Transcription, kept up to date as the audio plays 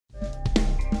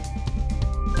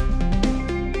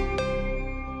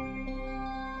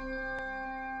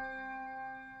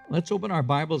Let's open our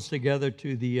Bibles together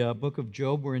to the book of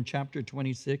Job. We're in chapter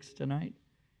 26 tonight.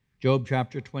 Job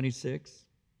chapter 26.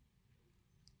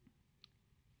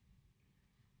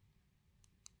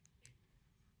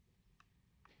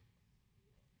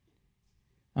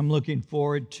 I'm looking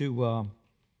forward to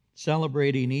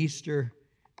celebrating Easter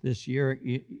this year.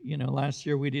 You know, last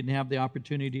year we didn't have the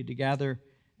opportunity to gather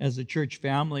as a church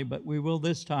family, but we will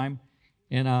this time,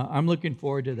 and I'm looking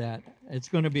forward to that. It's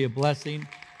going to be a blessing.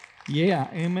 Yeah,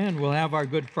 amen. We'll have our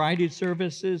Good Friday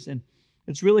services, and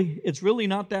it's really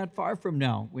not that far from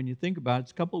now when you think about it.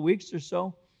 It's a couple of weeks or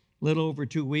so, a little over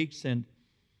 2 weeks, and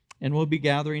we'll be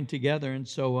gathering together. And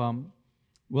so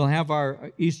we'll have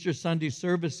our Easter Sunday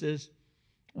services.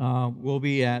 We'll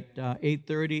be at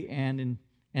 8:30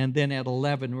 and then at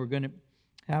 11. We're going to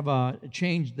have a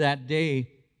change that day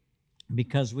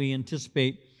because we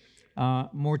anticipate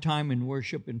more time in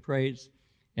worship and praise.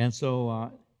 And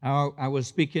so I was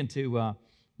speaking to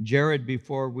Jared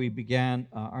before we began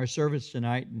our service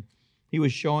tonight, and he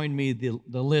was showing me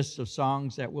the list of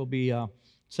songs that we'll be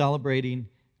celebrating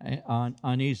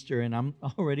on Easter, and I'm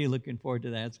already looking forward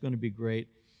to that. It's going to be great.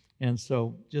 And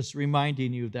so just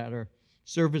reminding you that our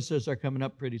services are coming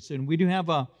up pretty soon. We do have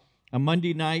a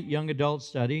Monday night young adult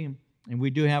study, and we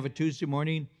do have a Tuesday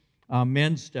morning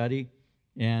men's study,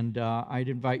 and I'd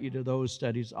invite you to those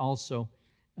studies also.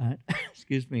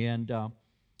 Excuse me, and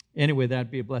anyway, that'd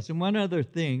be a blessing. One other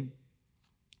thing,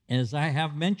 as I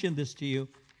have mentioned this to you,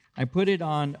 I put it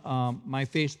on my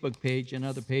Facebook page and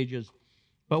other pages,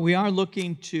 but we are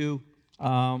looking to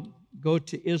go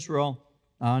to Israel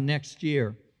next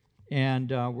year,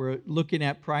 and we're looking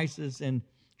at prices and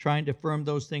trying to firm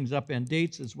those things up and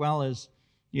dates, as well as,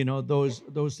 you know,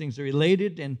 those things are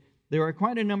related, and there are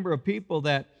quite a number of people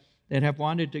that have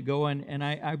wanted to go, and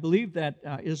I believe that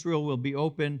Israel will be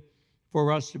open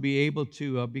for us to be able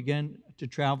to begin to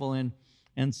travel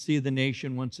and see the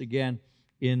nation once again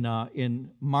in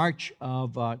March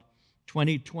of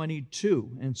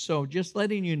 2022. And so just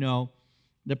letting you know,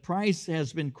 the price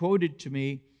has been quoted to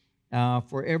me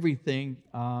for everything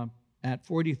at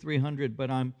 $4,300,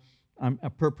 but I'm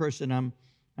per person.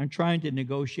 I'm trying to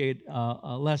negotiate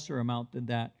a lesser amount than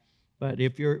that. But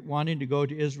if you're wanting to go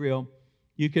to Israel,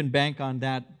 you can bank on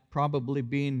that probably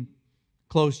being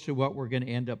close to what we're going to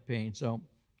end up paying. So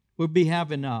we'll be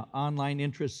having an online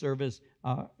interest service,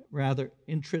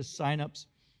 interest signups,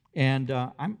 and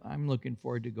I'm looking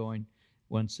forward to going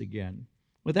once again.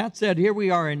 With that said, here we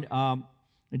are in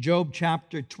Job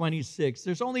chapter 26.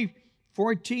 There's only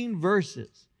 14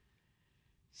 verses,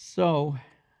 so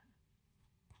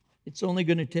it's only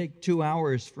going to take 2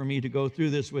 hours for me to go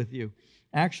through this with you.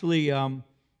 Actually,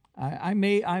 I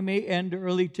may end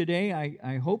early today.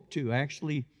 I hope to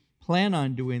actually plan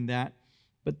on doing that,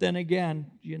 but then again,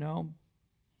 you know,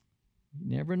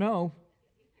 you never know.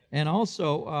 And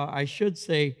also, I should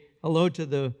say hello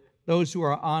to those who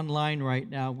are online right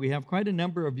now. We have quite a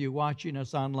number of you watching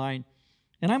us online,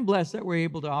 and I'm blessed that we're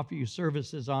able to offer you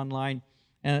services online,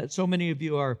 and that so many of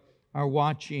you are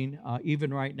watching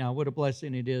even right now. What a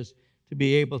blessing it is to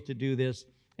be able to do this,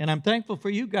 and I'm thankful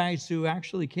for you guys who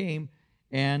actually came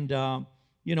and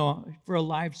you know, for a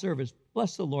live service.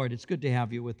 Bless the Lord. It's good to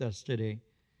have you with us today.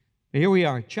 But here we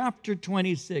are, chapter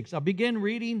 26. I'll begin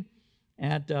reading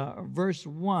at verse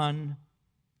 1,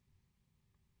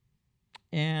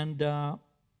 and I'll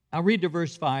read to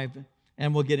verse 5,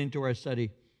 and we'll get into our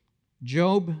study.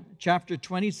 Job chapter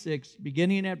 26,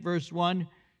 beginning at verse 1,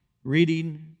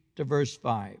 reading to verse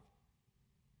 5.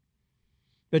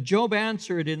 But Job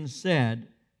answered and said,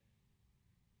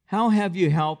 "How have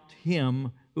you helped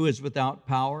him who is without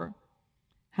power?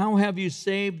 How have you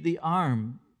saved the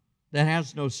arm that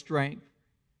has no strength?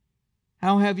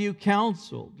 How have you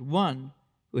counseled one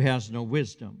who has no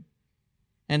wisdom?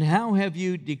 And how have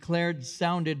you declared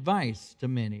sound advice to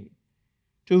many?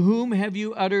 To whom have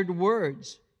you uttered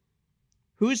words?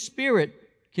 Whose spirit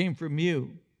came from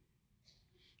you?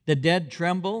 The dead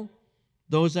tremble,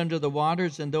 those under the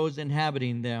waters and those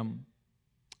inhabiting them."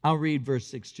 I'll read verse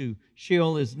 6 too.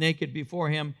 "Sheol is naked before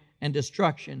him, and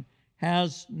destruction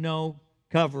has no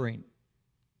covering."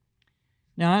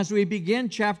 Now, as we begin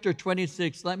chapter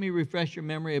 26, let me refresh your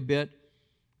memory a bit.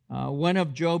 One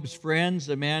of Job's friends,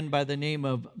 a man by the name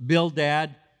of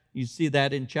Bildad, you see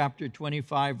that in chapter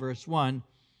 25, verse 1,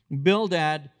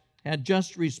 Bildad had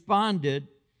just responded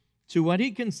to what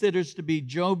he considers to be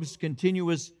Job's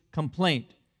continuous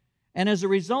complaint. And as a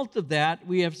result of that,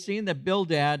 we have seen that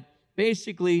Bildad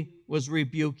basically was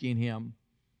rebuking him.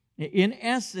 In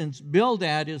essence,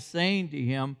 Bildad is saying to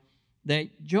him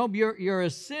that, Job, you're a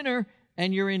sinner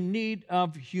and you're in need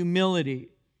of humility.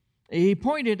 He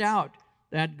pointed out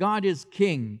that God is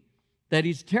king, that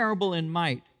he's terrible in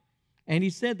might. And he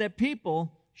said that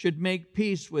people should make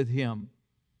peace with him.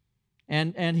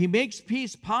 And he makes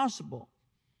peace possible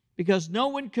because no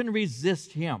one can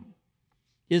resist him.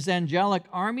 His angelic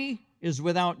army is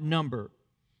without number.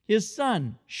 His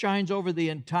sun shines over the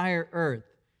entire earth.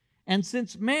 And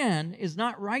since man is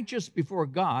not righteous before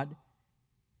God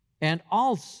and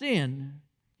all sin,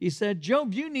 he said,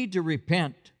 Job, you need to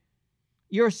repent.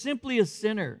 You're simply a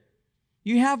sinner.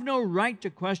 You have no right to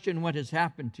question what has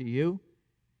happened to you.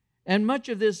 And much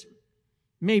of this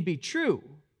may be true,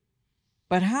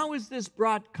 but how has this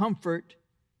brought comfort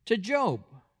to Job?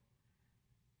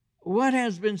 What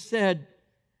has been said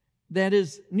that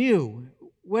is new?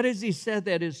 What has he said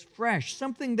that is fresh?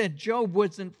 Something that Job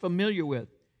wasn't familiar with.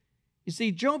 You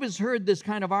see, Job has heard this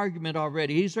kind of argument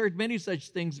already. He's heard many such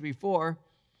things before.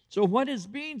 So what is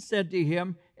being said to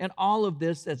him and all of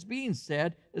this that's being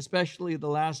said, especially the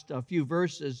last few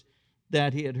verses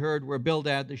that he had heard where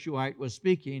Bildad the Shuhite was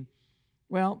speaking,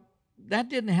 well, that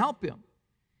didn't help him.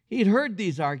 He'd heard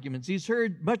these arguments. He's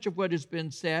heard much of what has been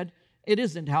said. It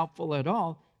isn't helpful at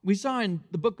all. We saw in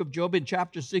the book of Job in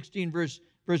chapter 16, verse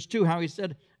 2, how he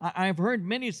said, I've heard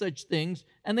many such things.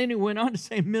 And then he went on to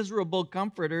say, miserable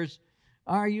comforters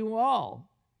are you all.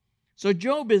 So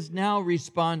Job is now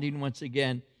responding once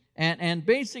again. And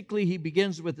basically he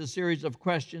begins with a series of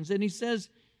questions. And he says,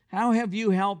 how have you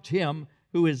helped him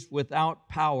who is without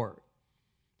power?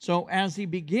 So as he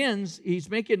begins, he's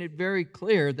making it very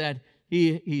clear that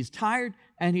he's tired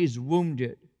and he's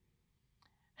wounded.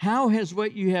 How has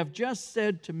what you have just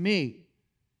said to me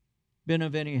been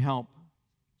of any help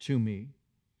to me?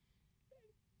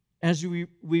 As we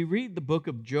read the book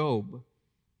of Job,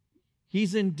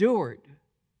 he's endured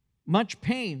much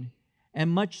pain and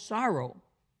much sorrow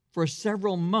for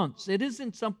several months. It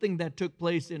isn't something that took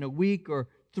place in a week or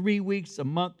 3 weeks, a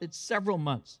month. It's several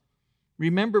months.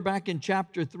 Remember back in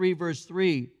chapter 3, verse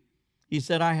 3, he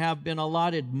said, I have been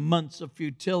allotted months of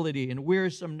futility, and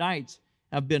wearisome nights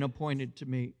have been appointed to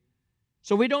me.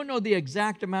 So we don't know the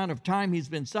exact amount of time he's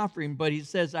been suffering, but he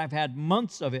says, I've had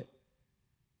months of it.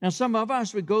 Now, some of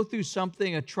us would go through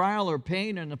something, a trial or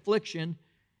pain and affliction,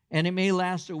 and it may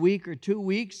last a week or 2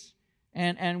 weeks,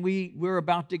 and we're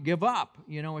about to give up.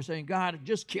 You know, we're saying, God,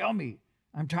 just kill me.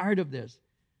 I'm tired of this.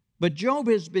 But Job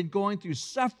has been going through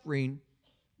suffering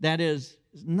that is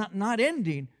not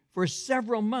ending for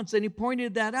several months, and he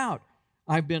pointed that out.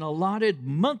 I've been allotted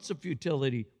months of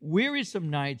futility. Wearisome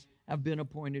nights have been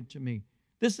appointed to me.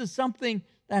 This is something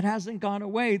that hasn't gone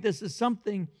away. This is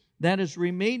something that is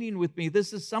remaining with me.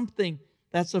 This is something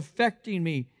that's affecting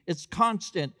me. It's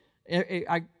constant.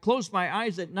 I close my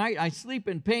eyes at night. I sleep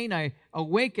in pain. I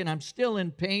awake and I'm still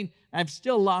in pain. I've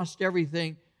still lost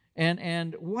everything.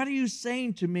 And what are you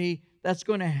saying to me that's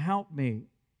going to help me?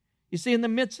 You see, in the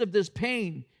midst of this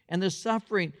pain and this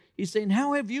suffering, he's saying,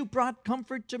 how have you brought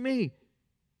comfort to me?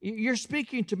 You're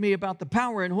speaking to me about the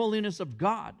power and holiness of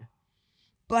God.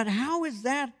 But how has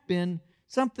that been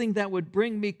something that would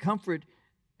bring me comfort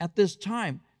at this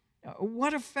time?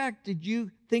 What effect did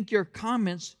you think your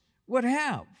comments would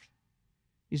have?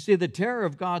 You see, the terror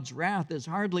of God's wrath is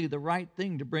hardly the right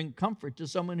thing to bring comfort to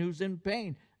someone who's in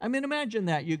pain. I mean, imagine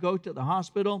that. You go to the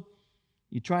hospital,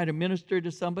 you try to minister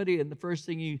to somebody, and the first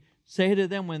thing you say to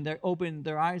them when they open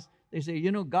their eyes, they say,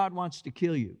 you know, God wants to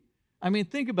kill you. I mean,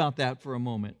 think about that for a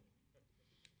moment.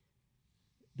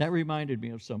 That reminded me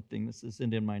of something. This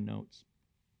isn't in my notes.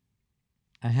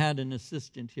 I had an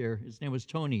assistant here. His name was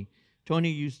Tony.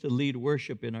 Tony used to lead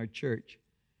worship in our church.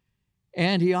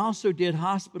 And he also did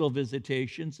hospital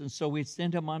visitations, and so we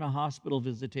sent him on a hospital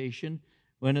visitation.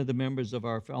 One of the members of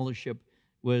our fellowship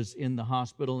was in the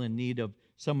hospital in need of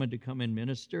someone to come and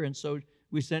minister, and so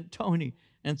we sent Tony.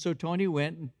 And so Tony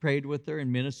went and prayed with her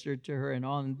and ministered to her and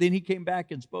all. And then he came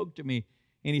back and spoke to me,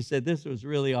 and he said, this was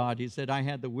really odd. He said, I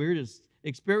had the weirdest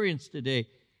experience today.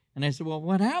 And I said, well,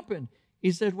 what happened?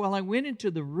 He said, well, I went into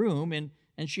the room, and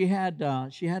she had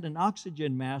an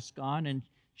oxygen mask on, and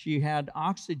she had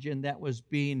oxygen that was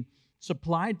being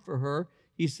supplied for her.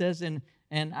 He says, and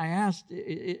I asked,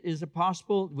 is it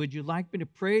possible, would you like me to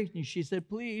pray? And she said,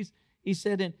 please. He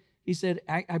said,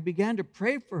 I began to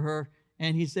pray for her,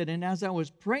 and he said, and as I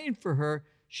was praying for her,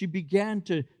 she began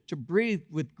to breathe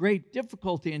with great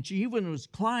difficulty, and she even was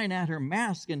clawing at her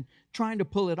mask and trying to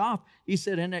pull it off. He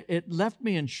said, and it left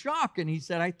me in shock, and he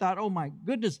said, I thought, oh my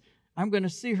goodness, I'm going to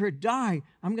see her die.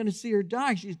 I'm going to see her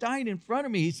die. She's dying in front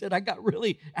of me. He said, I got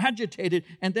really agitated,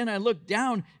 and then I looked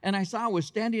down, and I saw I was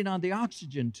standing on the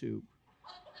oxygen tube.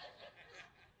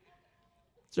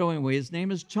 So anyway, his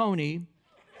name is Tony,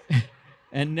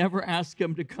 and never ask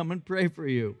him to come and pray for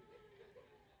you.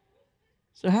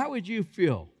 So how would you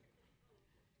feel?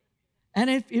 And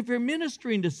if you're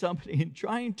ministering to somebody and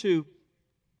trying to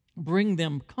bring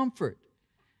them comfort,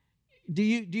 do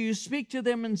you speak to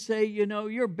them and say,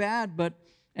 you're bad,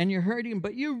 and you're hurting,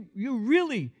 but you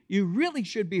really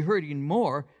should be hurting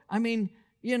more? I mean,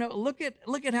 look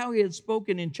at how he had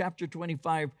spoken in chapter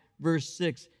 25, verse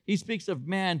 6. He speaks of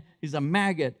man, he's a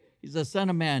maggot, he's a son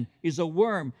of man, he's a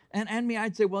worm. And me,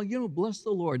 I'd say, well, bless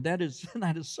the Lord. That is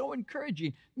so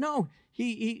encouraging. No,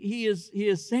 he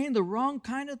is saying the wrong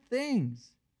kind of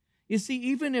things. You see,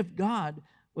 even if God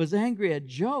was angry at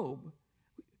Job,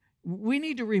 we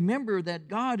need to remember that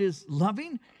God is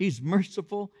loving, he's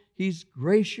merciful, he's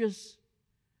gracious.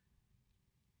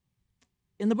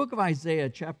 In the book of Isaiah,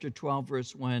 chapter 12,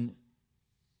 verse 1,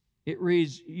 it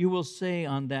reads, "You will say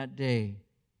on that day,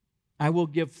 I will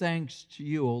give thanks to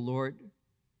you, O Lord,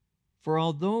 for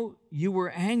although you were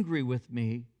angry with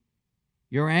me,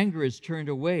 your anger is turned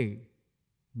away,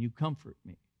 and you comfort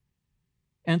me."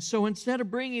 And so instead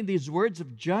of bringing these words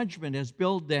of judgment as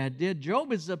Bildad did,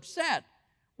 Job is upset.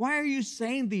 Why are you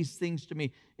saying these things to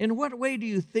me? In what way do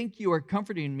you think you are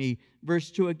comforting me?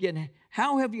 Verse 2 again,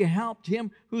 how have you helped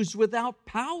him who's without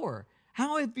power?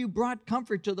 How have you brought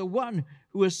comfort to the one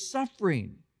who is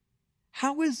suffering?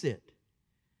 How is it?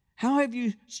 How have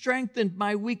you strengthened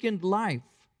my weakened life?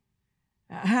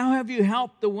 How have you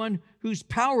helped the one who's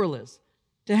powerless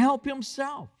to help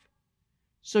himself?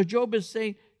 So Job is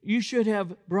saying, you should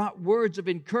have brought words of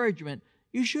encouragement.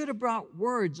 You should have brought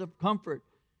words of comfort.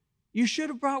 You should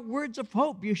have brought words of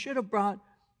hope. You should have brought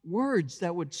words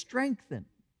that would strengthen.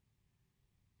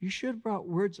 You should have brought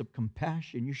words of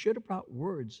compassion. You should have brought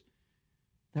words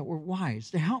that were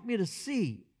wise to help me to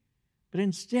see. But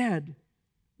instead,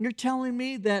 you're telling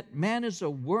me that man is a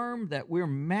worm, that we're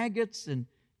maggots, and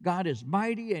God is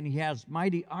mighty, and he has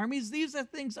mighty armies. These are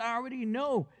things I already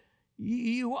know.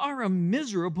 You are a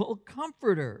miserable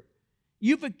comforter.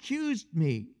 You've accused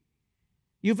me.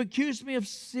 You've accused me of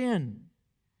sin.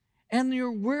 And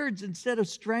your words, instead of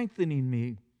strengthening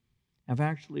me, have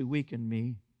actually weakened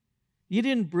me. You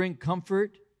didn't bring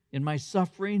comfort in my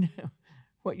suffering.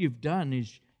 What you've done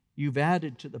is you've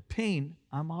added to the pain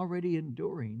I'm already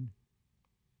enduring.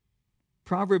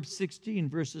 Proverbs 16,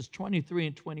 verses 23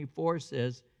 and 24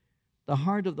 says, "The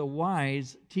heart of the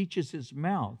wise teaches his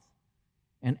mouth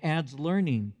and adds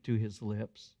learning to his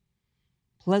lips.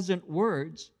 Pleasant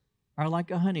words are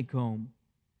like a honeycomb,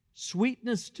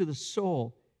 sweetness to the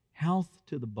soul, health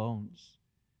to the bones."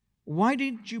 Why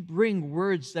didn't you bring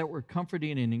words that were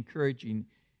comforting and encouraging?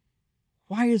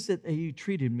 Why is it that you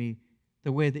treated me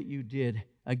the way that you did?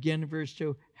 Again, verse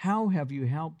 2, how have you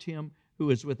helped him who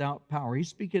is without power? He's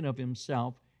speaking of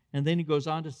himself. And then he goes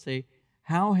on to say,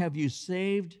 how have you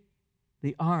saved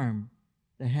the arm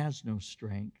that has no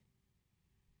strength?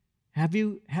 Have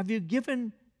you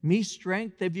given me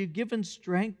strength? Have you given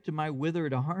strength to my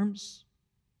withered arms?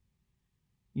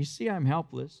 You see, I'm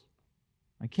helpless.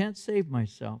 I can't save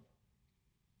myself.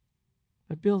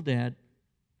 But Bildad,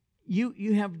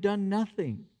 you have done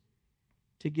nothing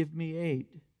to give me aid.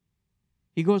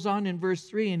 He goes on in verse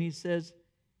 3 and he says,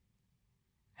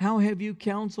 how have you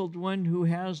counseled one who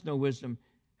has no wisdom?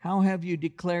 How have you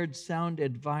declared sound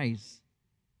advice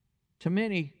to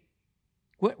many?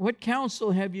 What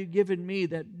counsel have you given me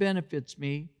that benefits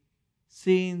me,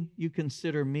 seeing you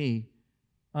consider me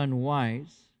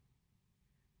unwise?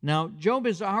 Now, Job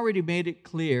has already made it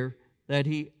clear that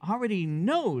he already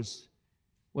knows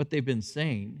what they've been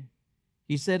saying.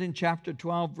 He said in chapter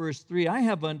 12, verse 3, I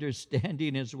have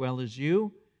understanding as well as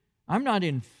you. I'm not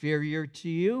inferior to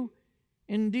you.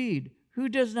 Indeed, who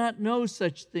does not know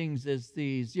such things as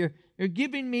these? You're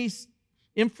giving me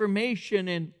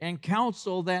information and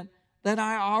counsel that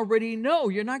I already know.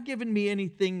 You're not giving me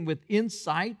anything with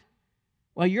insight.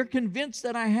 Well, you're convinced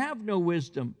that I have no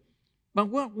wisdom. But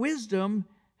what wisdom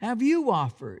have you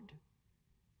offered?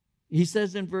 He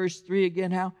says in verse 3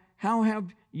 again, how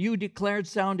have you declared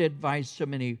sound advice to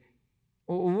many?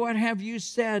 What have you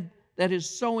said that is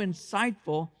so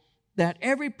insightful that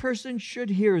every person should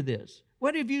hear this?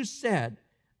 What have you said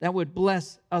that would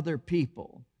bless other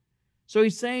people? So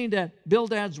he's saying that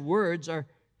Bildad's words are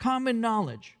common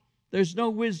knowledge. There's no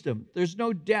wisdom. There's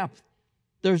no depth.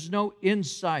 There's no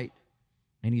insight.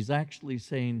 And he's actually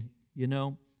saying,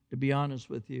 to be honest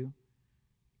with you,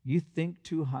 you think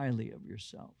too highly of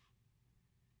yourself.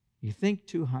 You think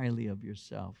too highly of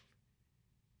yourself.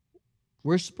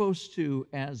 We're supposed to,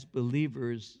 as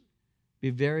believers, be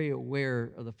very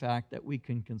aware of the fact that we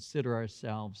can consider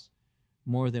ourselves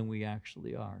more than we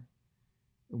actually are.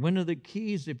 One of the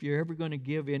keys, if you're ever going to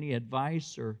give any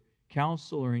advice or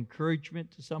counsel or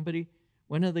encouragement to somebody,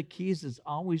 one of the keys is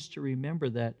always to remember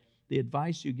that the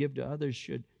advice you give to others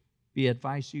should be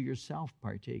advice you yourself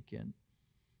partake in.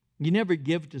 You never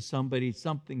give to somebody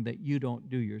something that you don't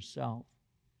do yourself.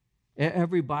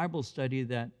 Every Bible study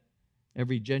that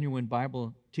every genuine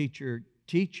Bible teacher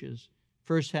teaches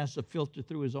first has to filter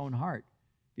through his own heart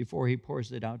before he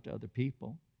pours it out to other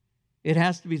people. It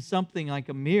has to be something like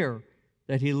a mirror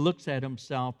that he looks at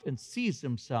himself and sees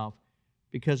himself,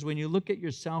 because when you look at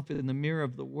yourself in the mirror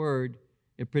of the Word,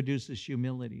 it produces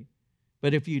humility.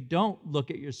 But if you don't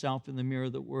look at yourself in the mirror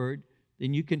of the Word,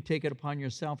 then you can take it upon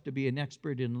yourself to be an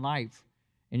expert in life,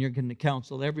 and you're going to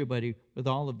counsel everybody with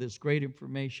all of this great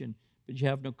information, but you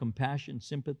have no compassion,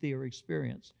 sympathy, or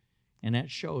experience. And that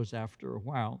shows after a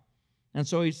while. And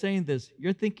so he's saying this,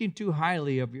 you're thinking too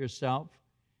highly of yourself.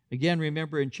 Again,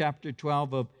 remember in chapter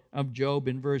 12 of Job,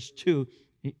 in verse 2,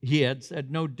 he had said,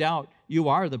 no doubt you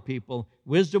are the people.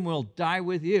 Wisdom will die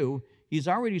with you. He's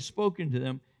already spoken to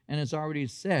them and has already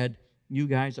said, you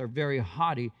guys are very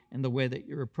haughty in the way that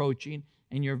you're approaching,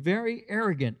 and you're very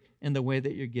arrogant in the way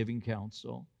that you're giving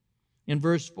counsel. In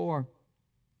verse 4,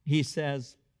 he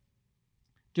says,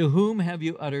 to whom have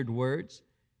you uttered words?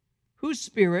 Whose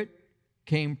spirit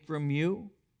came from you?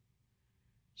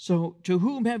 So, to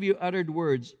whom have you uttered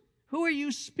words? Who are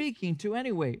you speaking to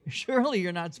anyway? Surely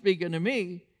you're not speaking to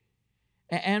me.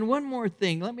 And one more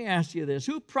thing, let me ask you this.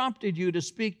 Who prompted you to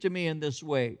speak to me in this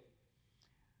way?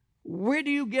 Where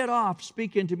do you get off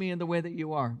speaking to me in the way that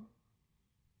you are?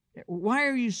 Why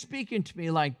are you speaking to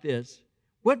me like this?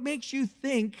 What makes you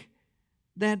think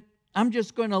that I'm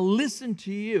just going to listen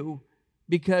to you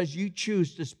because you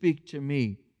choose to speak to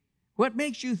me? What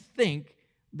makes you think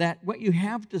that what you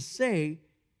have to say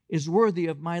is worthy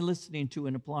of my listening to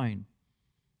and applying?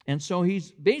 And so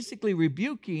he's basically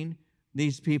rebuking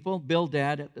these people,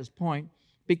 Bildad at this point,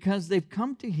 because they've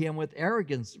come to him with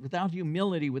arrogance, without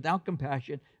humility, without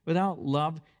compassion, without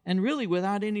love, and really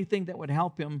without anything that would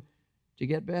help him to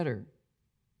get better.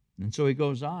 And so he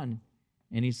goes on,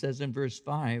 and he says in verse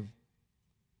 5,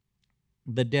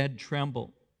 the dead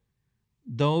tremble,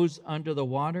 those under the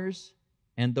waters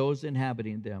and those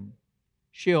inhabiting them.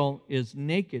 Sheol is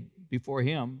naked before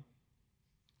him,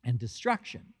 and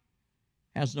destruction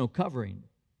has no covering.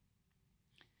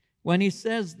 When he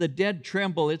says the dead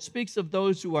tremble, it speaks of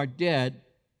those who are dead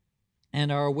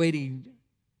and are awaiting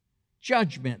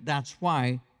judgment. That's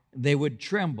why they would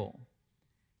tremble.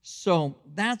 So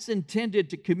that's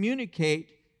intended to communicate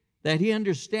that he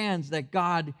understands that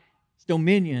God's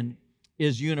dominion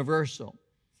is universal.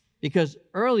 Because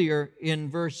earlier in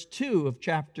verse 2 of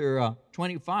chapter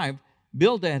 25,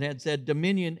 Bildad had said,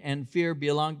 dominion and fear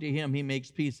belong to him. He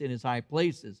makes peace in his high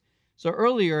places. So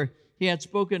earlier, he had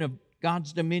spoken of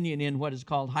God's dominion in what is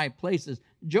called high places.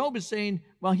 Job is saying,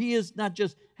 well, he is not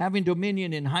just having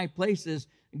dominion in high places.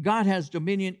 God has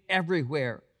dominion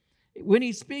everywhere. When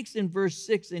he speaks in verse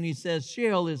 6 and he says,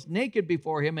 Sheol is naked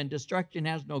before him and destruction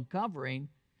has no covering,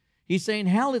 he's saying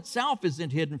hell itself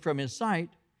isn't hidden from his sight,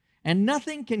 and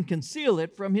nothing can conceal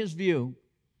it from his view.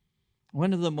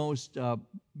 One of the most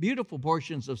beautiful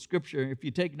portions of Scripture, if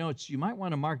you take notes, you might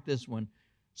want to mark this one.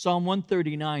 Psalm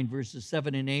 139, verses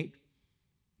 7 and 8.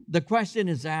 The question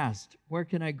is asked, where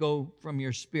can I go from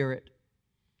your spirit?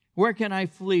 Where can I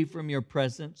flee from your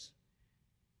presence?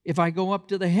 If I go up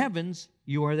to the heavens,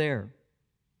 you are there.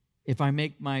 If I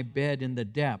make my bed in the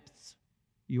depths,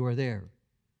 you are there.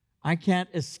 I can't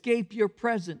escape your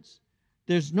presence.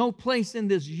 There's no place in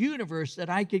this universe that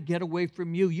I could get away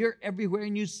from you. You're everywhere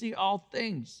and you see all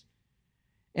things.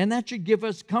 And that should give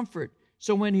us comfort.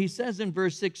 So when he says in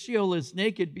verse 6, Sheol is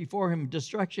naked before him,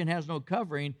 destruction has no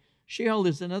covering, Sheol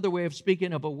is another way of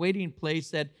speaking of a waiting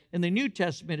place that in the New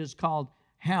Testament is called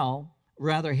hell,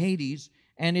 rather Hades,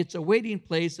 and it's a waiting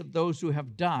place of those who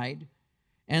have died.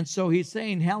 And so he's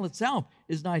saying hell itself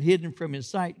is not hidden from his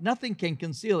sight. Nothing can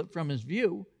conceal it from his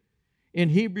view. In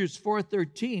Hebrews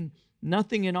 4:13,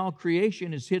 nothing in all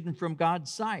creation is hidden from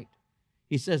God's sight.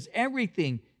 He says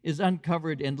everything is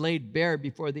uncovered and laid bare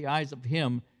before the eyes of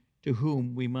him to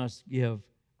whom we must give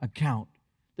account.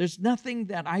 There's nothing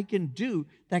that I can do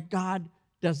that God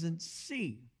doesn't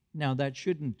see. Now, that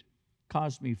shouldn't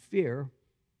cause me fear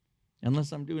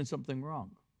unless I'm doing something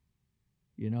wrong.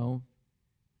 You know,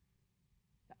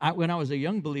 when I was a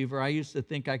young believer, I used to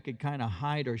think I could kind of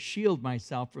hide or shield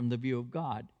myself from the view of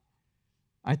God.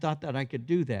 I thought that I could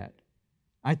do that.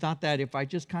 I thought that if I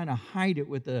just kind of hide it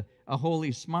with a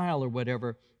holy smile or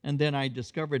whatever, and then I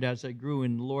discovered as I grew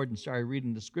in the Lord and started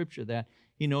reading the Scripture that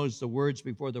He knows the words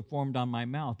before they're formed on my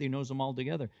mouth. He knows them all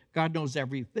together. God knows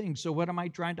everything. So what am I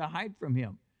trying to hide from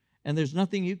Him? And there's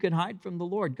nothing you can hide from the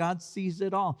Lord. God sees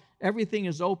it all. Everything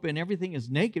is open. Everything is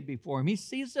naked before Him. He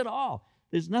sees it all.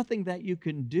 There's nothing that you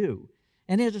can do.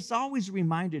 And it has always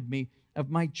reminded me of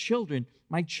my children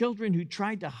who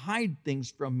tried to hide things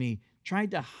from me,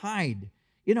 tried to hide.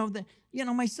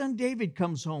 My son David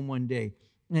comes home one day,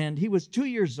 and he was 2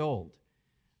 years old.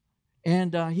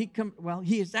 And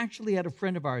he is actually at a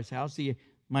friend of ours' house.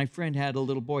 My friend had a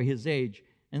little boy his age.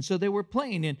 And so they were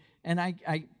playing, and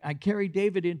I carried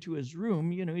David into his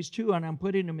room. He's 2, and I'm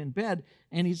putting him in bed,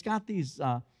 and he's got these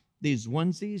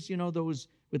onesies, those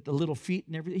with the little feet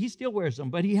and everything. He still wears them,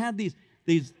 but he had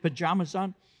these pajamas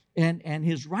on, and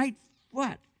his right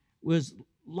foot was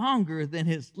longer than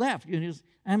his left.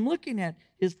 I'm looking at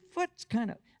his foot's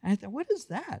I thought, what is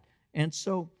that? And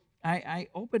so I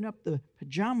opened up the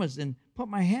pajamas and put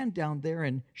my hand down there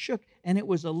and shook, and it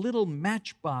was a little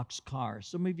Matchbox car.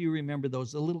 Some of you remember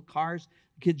those, the little cars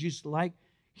the kids used to like.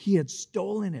 He had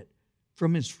stolen it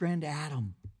from his friend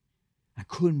Adam. I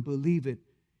couldn't believe it.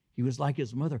 He was like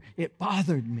his mother. It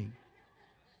bothered me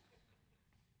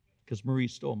because Marie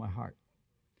stole my heart.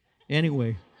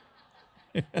 Anyway.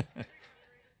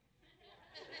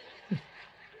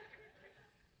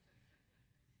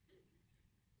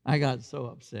 I got so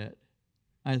upset.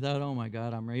 I thought, oh my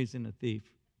God, I'm raising a thief.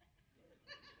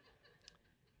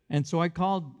 And so I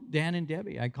called Dan and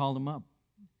Debbie. I called them up.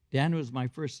 Dan was my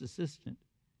first assistant.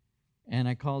 And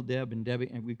I called Deb, and Debbie,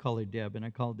 and we call her Deb. And I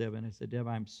called Deb, and I said, Deb,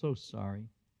 I'm so sorry.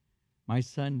 My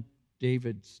son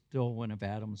David stole one of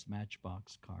Adam's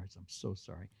Matchbox cars. I'm so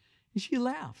sorry. And she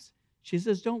laughs. She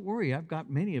says, don't worry, I've got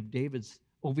many of David's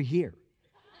over here.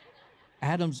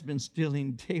 Adam's been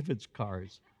stealing David's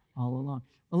cars all along.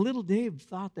 Well, little Dave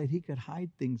thought that he could hide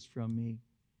things from me.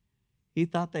 He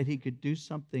thought that he could do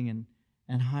something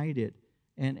and hide it.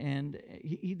 And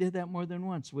he did that more than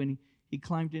once when he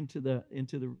climbed into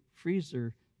the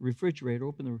freezer, refrigerator,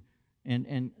 opened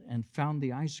and found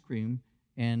the ice cream.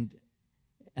 And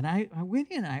I went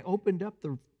in, I opened up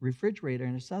the refrigerator,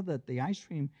 and I saw that the ice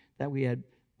cream that we had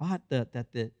bought, that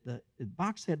the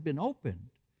box had been opened.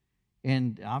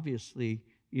 And obviously,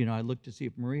 I looked to see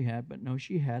if Marie had, but no,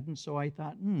 she hadn't. So I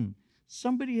thought,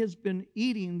 somebody has been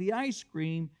eating the ice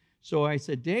cream. So I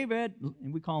said, David,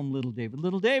 and we call him Little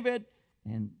David,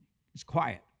 and it's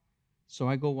quiet. So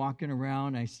I go walking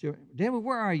around. David,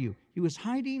 where are you? He was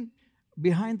hiding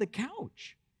behind the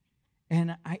couch.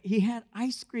 And he had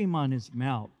ice cream on his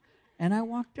mouth. And I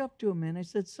walked up to him and I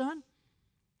said, son,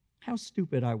 how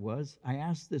stupid I was. I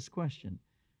asked this question.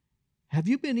 Have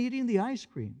you been eating the ice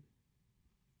cream?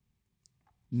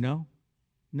 No,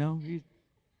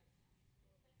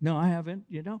 I haven't.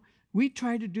 We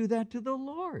try to do that to the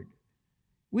Lord.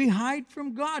 We hide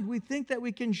from God. We think that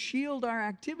we can shield our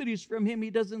activities from Him. He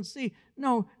doesn't see.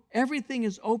 No, everything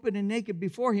is open and naked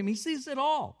before Him. He sees it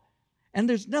all. And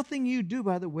there's nothing you do,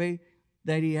 by the way,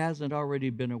 that He hasn't already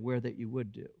been aware that you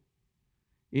would do.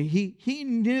 He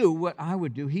knew what I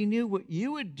would do. He knew what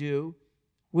you would do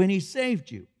when He saved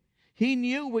you. He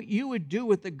knew what you would do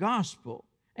with the gospel.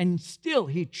 And still,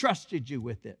 He trusted you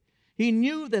with it. He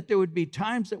knew that there would be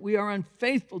times that we are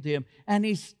unfaithful to Him, and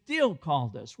He still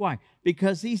called us. Why?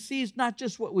 Because He sees not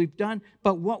just what we've done,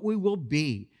 but what we will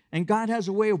be. And God has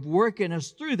a way of working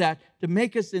us through that to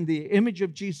make us in the image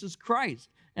of Jesus Christ.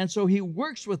 And so He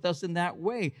works with us in that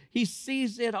way. He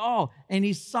sees it all, and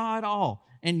He saw it all,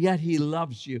 and yet He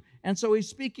loves you. And so He's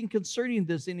speaking concerning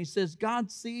this, and He says,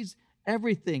 God sees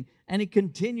everything. And He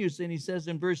continues, and He says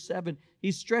in verse 7,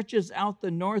 He stretches out the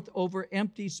north over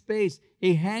empty space.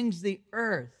 He hangs the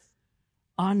earth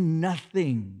on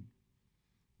nothing.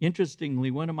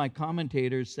 Interestingly, one of my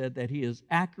commentators said that he is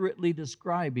accurately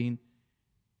describing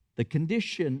the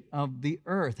condition of the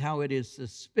earth, how it is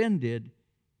suspended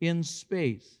in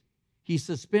space. He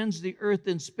suspends the earth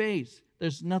in space.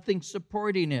 There's nothing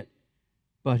supporting it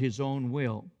but His own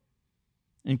will.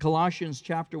 In Colossians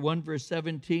chapter 1, verse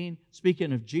 17,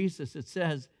 speaking of Jesus, it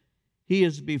says, He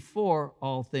is before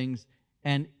all things,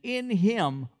 and in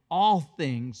Him all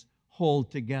things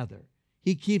hold together.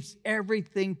 He keeps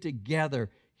everything together.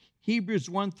 Hebrews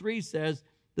 1:3 says,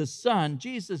 the Son,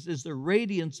 Jesus, is the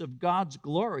radiance of God's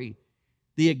glory,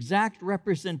 the exact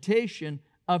representation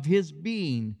of His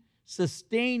being,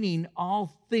 sustaining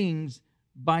all things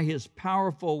by His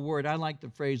powerful word. I like the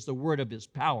phrase, the word of His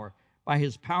power. By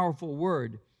His powerful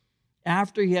word.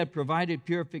 After He had provided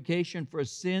purification for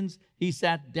sins, He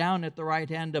sat down at the right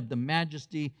hand of the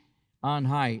Majesty on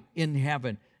high in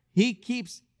heaven. He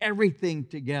keeps everything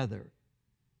together.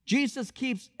 Jesus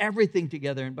keeps everything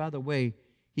together. And by the way,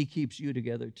 He keeps you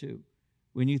together too.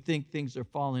 When you think things are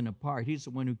falling apart, He's the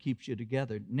one who keeps you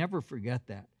together. Never forget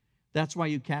that. That's why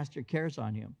you cast your cares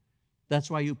on Him.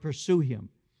 That's why you pursue Him,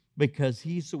 because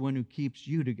He's the one who keeps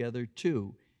you together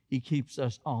too. He keeps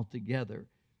us all together.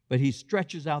 But He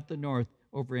stretches out the north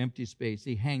over empty space.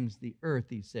 He hangs the earth,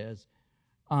 he says,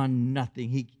 on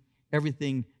nothing.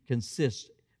 Everything consists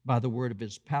by the word of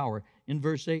his power. In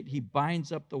verse 8, he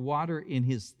binds up the water in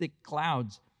his thick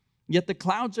clouds, yet the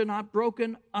clouds are not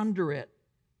broken under it.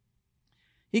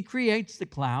 He creates the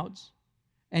clouds,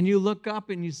 and you look up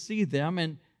and you see them,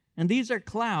 and these are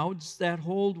clouds that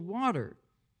hold water.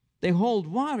 They hold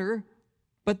water,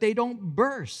 but they don't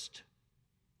burst.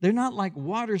 They're not like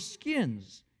water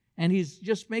skins. And he's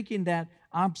just making that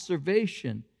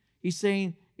observation. He's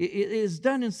saying it is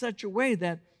done in such a way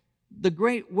that the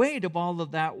great weight of all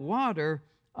of that water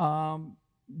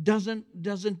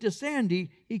doesn't descend.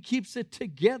 He keeps it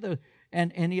together,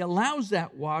 and he allows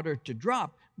that water to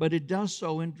drop, but it does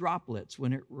so in droplets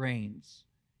when it rains.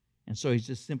 And so he's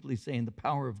just simply saying the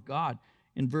power of God.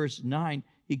 In verse 9,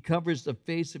 he covers the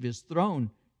face of his throne,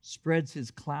 spreads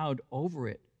his cloud over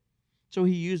it. So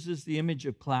he uses the image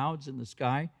of clouds in the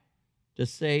sky to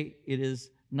say it is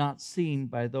not seen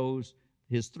by those,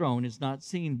 his throne is not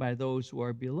seen by those who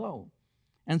are below.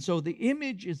 And so the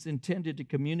image is intended to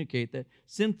communicate that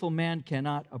sinful man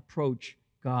cannot approach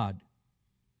God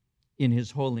in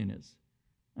his holiness.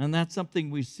 And that's something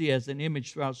we see as an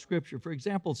image throughout Scripture. For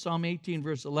example, Psalm 18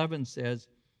 verse 11 says,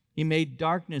 he made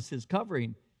darkness his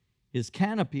covering, his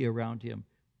canopy around him,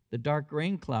 the dark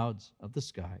rain clouds of the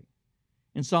sky.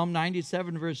 In Psalm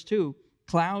 97 verse 2,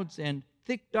 clouds and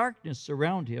thick darkness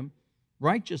surround him.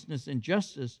 Righteousness and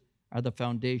justice are the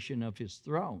foundation of his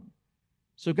throne.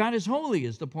 So God is holy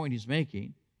is the point he's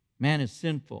making. Man is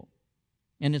sinful.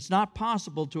 And it's not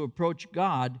possible to approach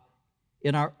God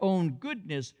in our own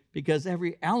goodness because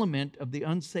every element of the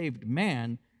unsaved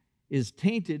man is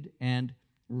tainted and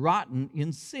rotten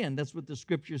in sin. That's what the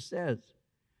Scripture says.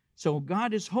 So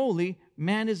God is holy,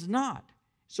 man is not.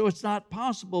 So it's not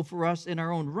possible for us in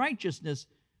our own righteousness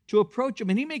to approach him.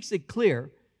 And he makes it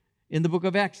clear in the book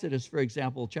of Exodus, for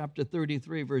example, chapter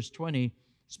 33, verse 20,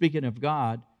 speaking of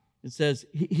God, it says,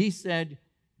 he said,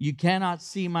 you cannot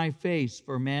see my face,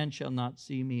 for man shall not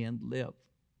see me and live.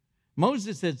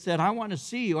 Moses had said, I want to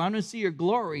see you. I want to see your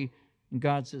glory. And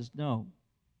God says, no.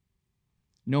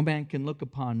 No man can look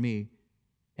upon me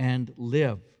and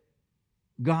live.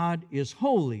 God is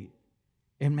holy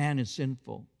and man is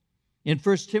sinful. In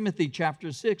 1 Timothy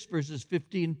chapter 6, verses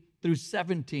 15 through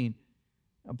 17,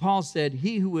 Paul said,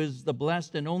 he who is the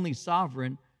blessed and only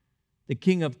sovereign, the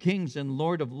King of kings and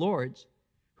Lord of lords,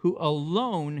 who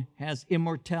alone has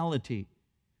immortality,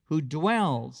 who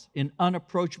dwells in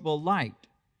unapproachable light,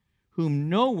 whom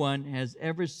no one has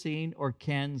ever seen or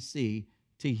can see,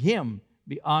 to him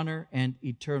be honor and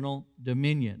eternal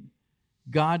dominion.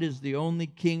 God is the only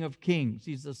King of kings.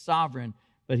 He's the sovereign,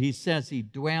 but he says he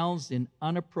dwells in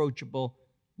unapproachable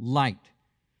light.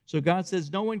 So God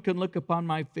says, no one can look upon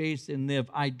my face and live.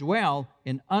 I dwell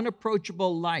in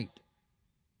unapproachable light.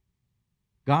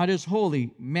 God is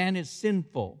holy. Man is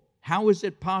sinful. How is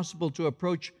it possible to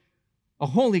approach a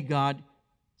holy God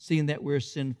seeing that we're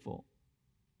sinful?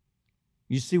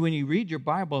 You see, when you read your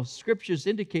Bible, Scriptures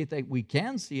indicate that we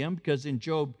can see him, because in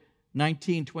Job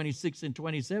 19, 26 and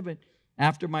 27,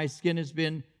 after my skin has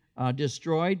been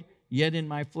destroyed, yet in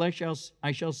my flesh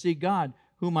I shall see God,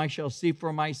 whom I shall see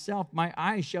for myself. My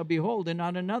eyes shall behold and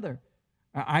not another.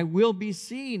 I will be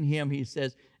seeing him, he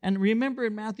says. And remember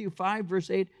in Matthew 5, verse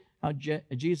 8, how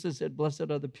Jesus said,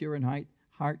 blessed are the pure in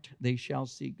heart, they shall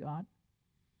see God.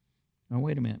 Now,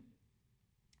 wait a minute.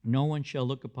 No one shall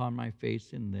look upon my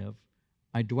face and live.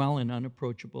 I dwell in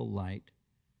unapproachable light.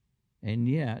 And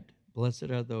yet,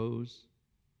 blessed are those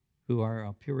who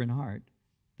are pure in heart.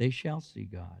 They shall see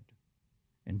God.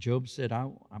 And Job said,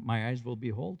 my eyes will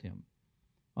behold him.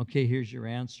 Okay, here's your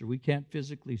answer. We can't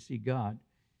physically see God.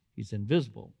 He's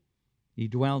invisible. He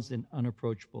dwells in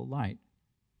unapproachable light.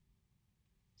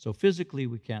 So physically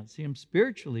we can't see him.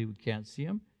 Spiritually we can't see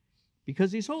him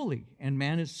because he's holy and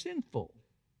man is sinful.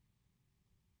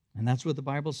 And that's what the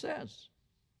Bible says.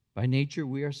 By nature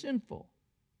we are sinful.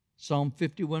 Psalm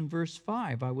 51 verse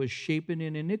 5, I was shapen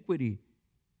in iniquity.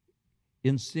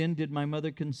 In sin did my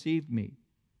mother conceive me.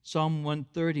 Psalm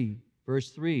 130 verse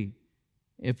 3,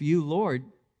 if you, Lord,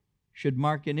 should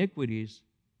mark iniquities,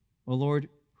 O Lord,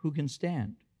 who can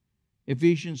stand?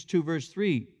 Ephesians 2 verse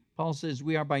 3, Paul says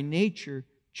we are by nature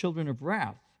children of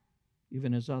wrath,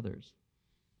 even as others.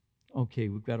 Okay,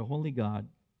 we've got a holy God.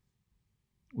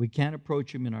 We can't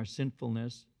approach him in our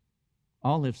sinfulness.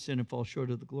 All have sinned and fall short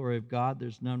of the glory of God.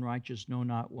 There's none righteous, no,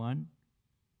 not one.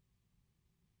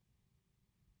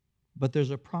 But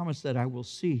there's a promise that I will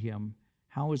see him.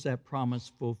 How is that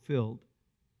promise fulfilled?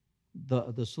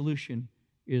 The solution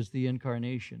is the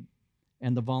incarnation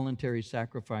and the voluntary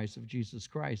sacrifice of Jesus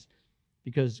Christ.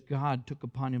 because God took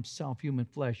upon himself human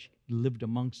flesh. He lived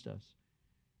amongst us.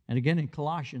 And again in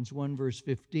Colossians 1 verse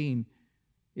 15,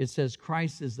 it says,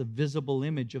 Christ is the visible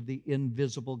image of the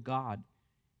invisible God.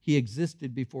 He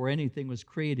existed before anything was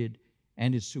created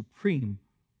and is supreme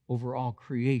over all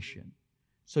creation.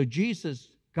 So Jesus,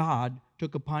 God,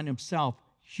 took upon himself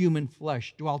human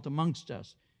flesh, dwelt amongst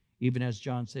us, even as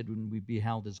John said when we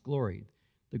beheld his glory,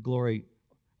 the glory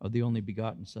of the only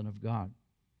begotten Son of God.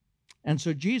 And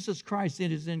so Jesus Christ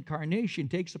in his incarnation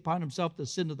takes upon himself the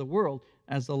sin of the world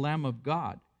as the Lamb of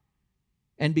God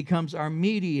and becomes our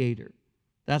mediator.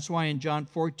 That's why in John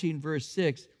 14 verse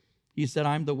 6, he said,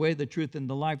 I'm the way, the truth, and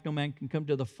the life. No man can come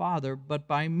to the Father but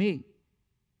by me.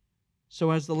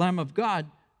 So as the Lamb of God,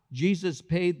 Jesus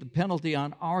paid the penalty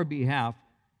on our behalf,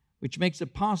 which makes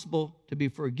it possible to be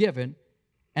forgiven.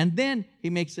 And then he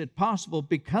makes it possible,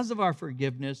 because of our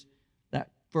forgiveness, that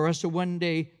for us to one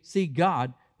day see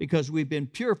God, because we've been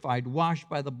purified, washed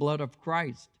by the blood of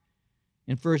Christ.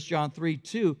 In 1 John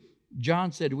 3:2,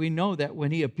 John said, we know that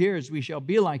when he appears, we shall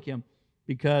be like him,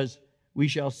 because we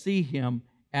shall see him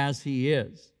as he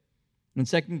is. In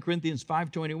 2 Corinthians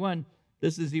 5:21,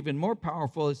 this is even more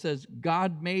powerful. It says,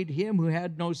 God made him who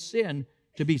had no sin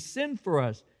to be sin for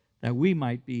us, that we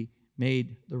might be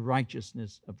made the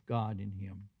righteousness of God in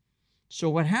him. So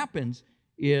what happens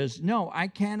is, no, I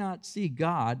cannot see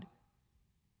God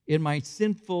in my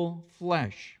sinful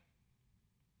flesh.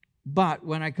 But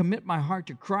when I commit my heart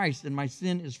to Christ and my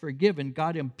sin is forgiven,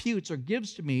 God imputes or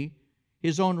gives to me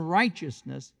his own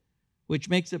righteousness, which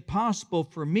makes it possible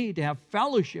for me to have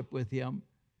fellowship with him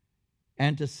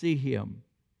and to see him.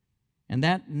 And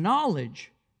that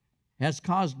knowledge has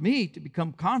caused me to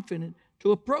become confident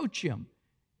to approach him.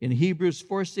 In Hebrews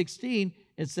 4:16,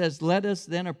 it says, let us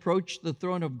then approach the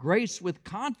throne of grace with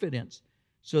confidence,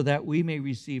 so that we may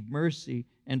receive mercy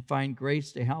and find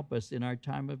grace to help us in our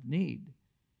time of need.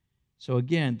 So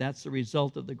again, that's the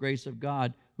result of the grace of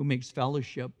God, who makes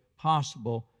fellowship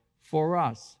possible for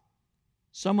us.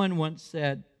 Someone once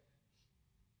said,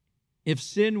 if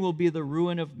sin will be the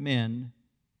ruin of men,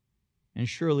 and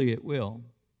surely it will,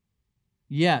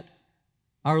 yet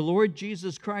our Lord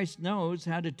Jesus Christ knows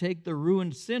how to take the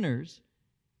ruined sinners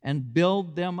and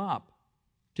build them up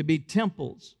to be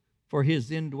temples for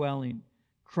his indwelling.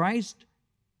 Christ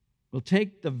will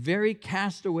take the very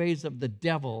castaways of the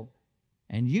devil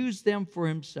and use them for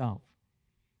himself.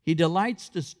 He delights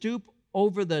to stoop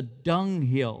over the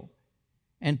dunghill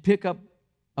and pick up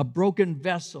a broken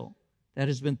vessel that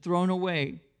has been thrown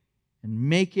away and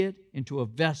make it into a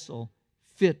vessel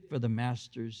fit for the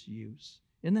master's use.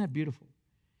 Isn't that beautiful?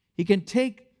 He can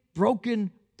take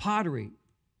broken pottery.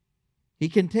 He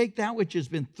can take that which has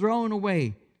been thrown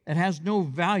away, that has no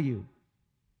value,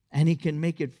 and he can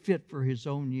make it fit for his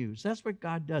own use. That's what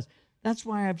God does. That's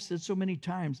why I've said so many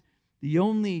times, the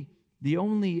only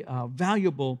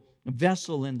valuable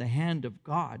vessel in the hand of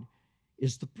God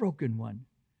is the broken one.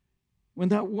 When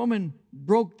that woman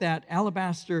broke that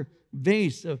alabaster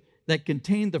vase that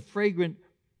contained the fragrant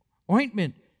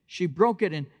ointment, she broke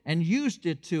it and used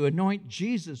it to anoint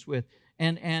Jesus with.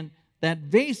 And that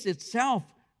vase itself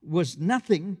was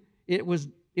nothing. It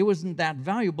wasn't that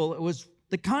valuable. It was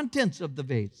the contents of the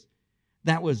vase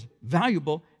that was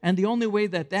valuable. And the only way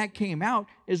that came out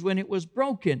is when it was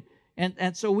broken.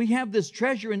 And so we have this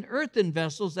treasure in earthen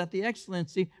vessels, that the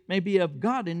excellency may be of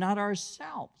God and not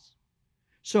ourselves.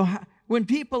 So when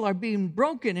people are being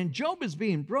broken, and Job is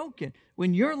being broken,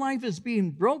 when your life is being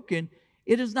broken,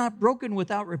 it is not broken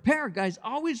without repair, guys.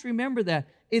 Always remember that.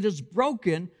 It is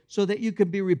broken so that you can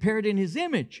be repaired in his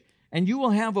image. And you will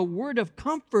have a word of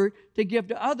comfort to give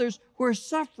to others who are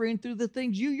suffering through the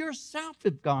things you yourself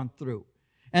have gone through.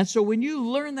 And so when you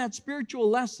learn that spiritual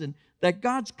lesson, that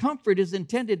God's comfort is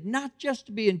intended not just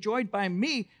to be enjoyed by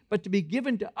me, but to be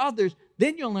given to others,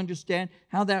 then you'll understand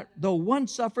how that though one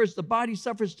suffers, the body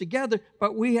suffers together,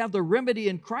 but we have the remedy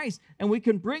in Christ, and we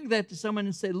can bring that to someone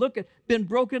and say, look, I've been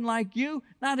broken like you?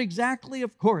 Not exactly,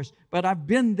 of course, but I've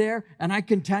been there, and I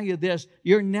can tell you this,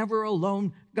 you're never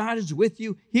alone. God is with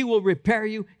you. He will repair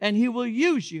you, and he will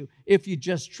use you if you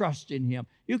just trust in him.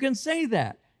 You can say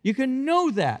that. You can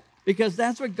know that, because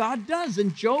that's what God does.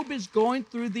 And Job is going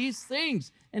through these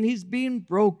things, and he's being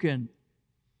broken.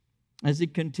 As he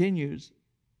continues,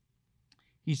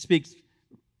 he speaks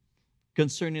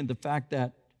concerning the fact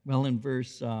that, well, in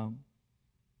verse, I'll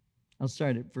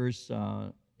start at verse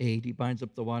 8. He binds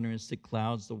up the water in thick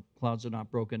clouds. The clouds are not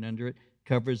broken under it.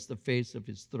 Covers the face of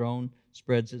his throne,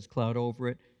 spreads his cloud over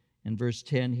it. In verse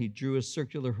 10, he drew a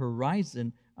circular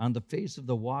horizon on the face of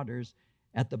the waters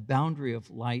at the boundary of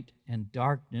light and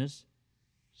darkness.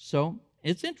 So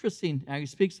it's interesting how he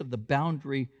speaks of the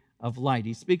boundary of light.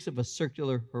 He speaks of a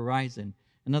circular horizon.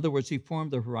 In other words, he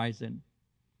formed the horizon,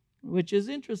 which is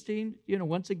interesting.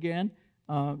 Once again,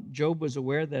 Job was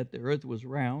aware that the earth was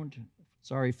round.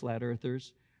 Sorry, flat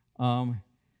earthers.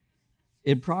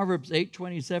 In Proverbs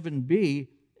 8:27b,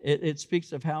 it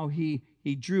speaks of how he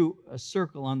drew a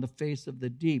circle on the face of the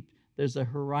deep. There's a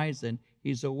horizon.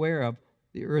 He's aware of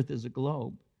the earth is a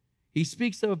globe. He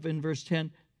speaks of, in verse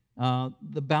 10,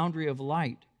 the boundary of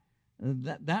light.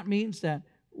 That means that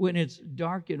when it's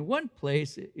dark in one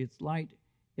place, it's light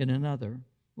in another.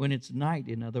 When it's night,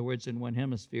 in other words, in one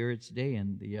hemisphere, it's day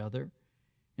in the other.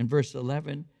 In verse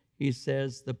 11, he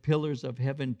says, the pillars of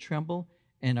heaven tremble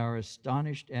and are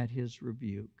astonished at his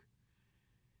rebuke.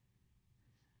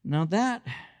 Now that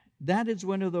is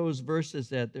one of those verses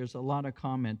that there's a lot of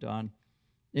comment on.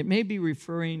 It may be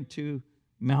referring to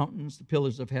mountains, the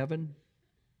pillars of heaven,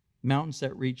 mountains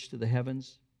that reach to the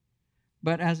heavens.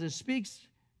 But as it speaks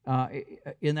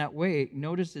in that way,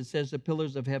 notice it says the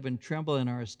pillars of heaven tremble and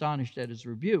are astonished at his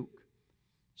rebuke.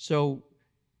 So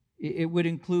it would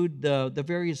include the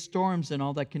various storms and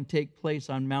all that can take place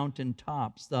on mountain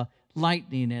tops, the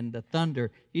lightning and the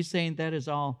thunder. He's saying that is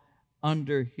all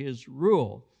under his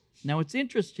rule. Now it's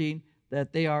interesting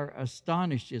that they are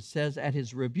astonished. It says at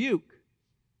his rebuke.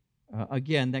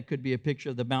 Again, that could be a picture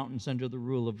of the mountains under the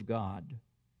rule of God.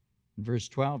 In verse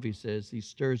 12, he says, he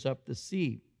stirs up the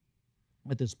sea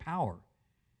with his power,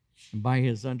 and by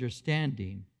his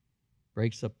understanding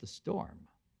breaks up the storm.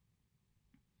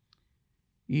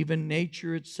 Even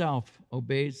nature itself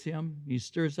obeys him. He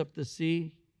stirs up the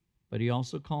sea, but he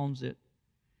also calms it.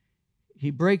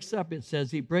 He breaks up, it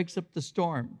says, he breaks up the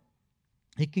storm.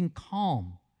 He can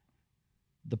calm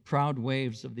the proud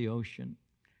waves of the ocean.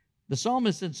 The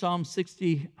psalmist in Psalm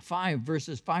 65,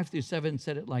 verses 5 through 7,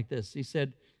 said it like this. He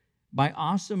said, by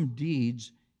awesome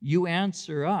deeds you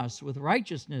answer us with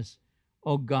righteousness,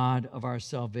 O God of our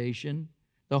salvation,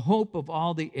 the hope of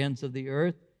all the ends of the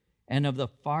earth and of the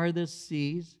farthest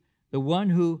seas, the one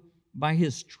who by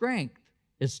his strength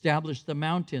established the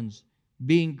mountains,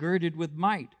 being girded with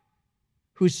might,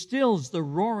 who stills the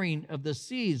roaring of the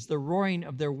seas, the roaring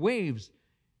of their waves,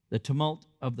 the tumult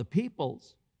of the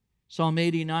peoples. Psalm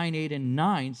 89, 8 and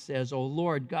 9 says, O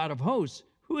Lord, God of hosts,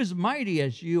 who is mighty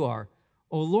as you are,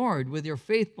 O Lord, with your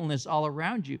faithfulness all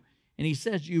around you. And he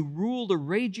says, you rule the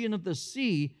raging of the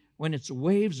sea. When its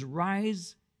waves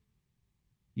rise,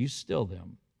 you still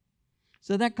them.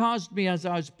 So that caused me, as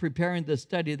I was preparing the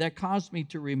study, that caused me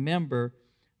to remember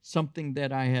something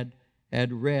that I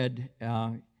had read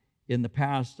in the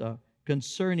past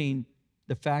concerning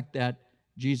the fact that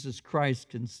Jesus Christ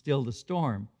can still the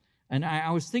storm. And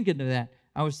I was thinking of that.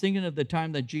 I was thinking of the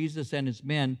time that Jesus and his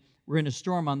men were in a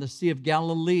storm on the Sea of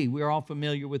Galilee. We're all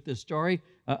familiar with this story.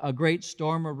 A great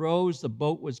storm arose. The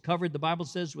boat was covered, the Bible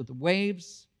says, with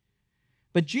waves.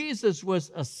 But Jesus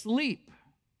was asleep.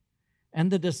 And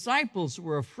the disciples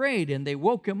were afraid, and they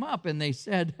woke him up, and they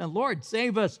said, Lord,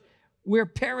 save us. We're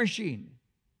perishing.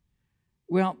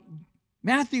 Well,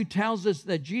 Matthew tells us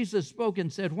that Jesus spoke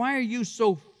and said, why are you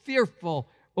so fearful,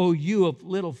 O you of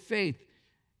little faith?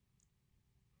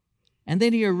 And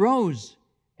then he arose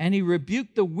and he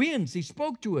rebuked the winds. He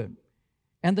spoke to him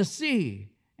and the sea,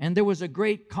 and there was a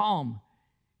great calm.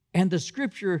 And the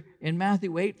scripture in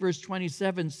Matthew 8, verse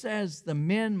 27 says, the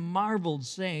men marveled,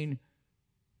 saying,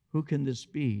 who can this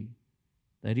be,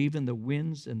 that even the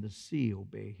winds and the sea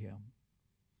obey him?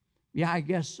 Yeah, I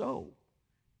guess so.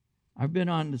 I've been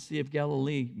on the Sea of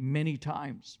Galilee many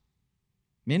times.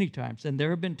 And there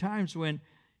have been times when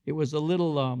it was a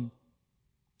little,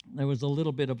 there was a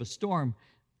little bit of a storm.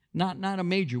 Not a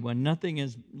major one, nothing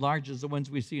as large as the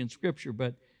ones we see in Scripture,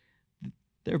 but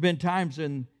there have been times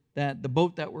when that the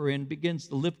boat that we're in begins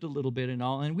to lift a little bit and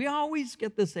all, and we always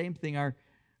get the same thing.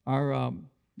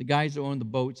 The guys who own the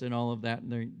boats and all of that,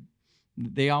 and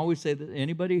they always say that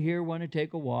anybody here want to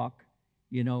take a walk?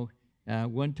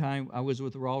 One time I was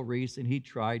with Raul Reese, and he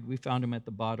tried. We found him at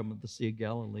the bottom of the Sea of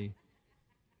Galilee.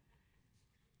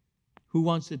 Who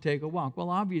wants to take a walk? Well,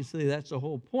 obviously that's the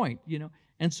whole point,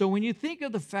 And so when you think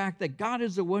of the fact that God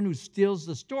is the one who stills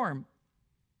the storm,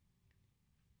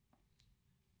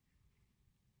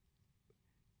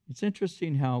 it's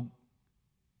interesting how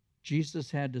Jesus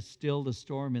had to still the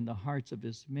storm in the hearts of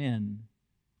his men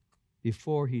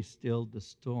before he stilled the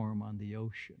storm on the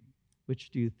ocean.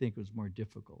 Which do you think was more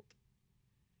difficult?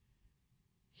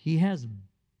 He has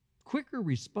quicker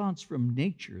response from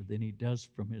nature than he does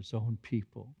from his own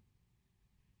people.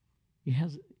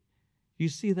 You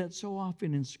see that so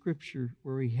often in Scripture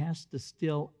where he has to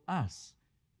still us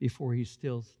before he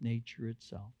stills nature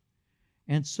itself.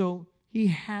 And so he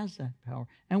has that power.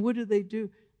 And what do?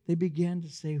 they began to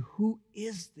say, who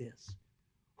is this?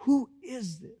 Who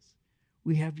is this?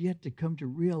 We have yet to come to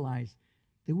realize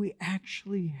that we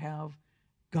actually have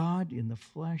God in the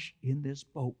flesh in this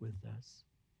boat with us.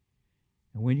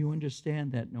 And when you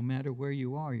understand that no matter where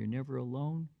you are, you're never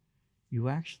alone, you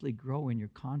actually grow in your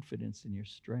confidence and your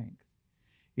strength.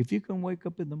 If you can wake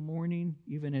up in the morning,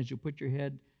 even as you put your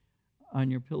head on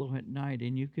your pillow at night,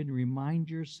 and you can remind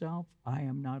yourself, I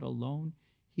am not alone.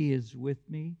 He is with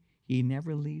me. He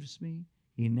never leaves me.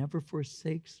 He never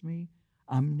forsakes me.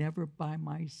 I'm never by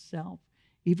myself.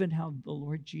 Even how the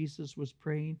Lord Jesus was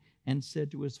praying and said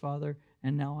to his Father,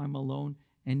 and now I'm alone,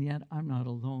 and yet I'm not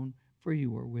alone, for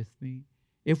you are with me.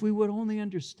 If we would only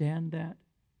understand that,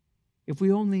 if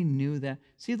we only knew that.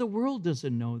 See, the world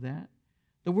doesn't know that.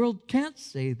 The world can't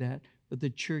say that, but the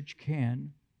church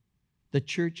can. The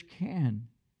church can.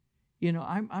 You know,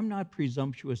 I'm not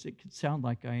presumptuous. It could sound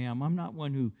like I am. I'm not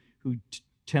one who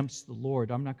tempts the Lord.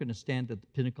 I'm not going to stand at the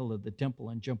pinnacle of the temple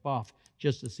and jump off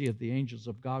just to see if the angels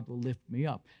of God will lift me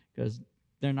up, because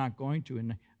they're not going to,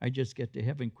 and I just get to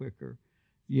heaven quicker.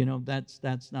 You know,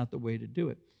 that's not the way to do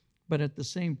it. But at the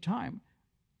same time,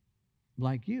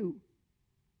 like you,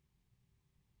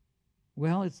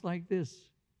 well, it's like this.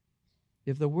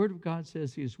 If the Word of God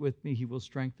says He's with me, He will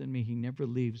strengthen me, He never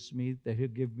leaves me, that He'll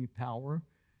give me power,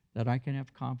 that I can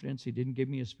have confidence. He didn't give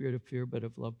me a spirit of fear, but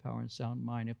of love, power, and sound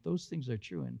mind. If those things are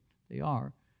true, and they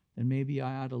are, then maybe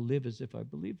I ought to live as if I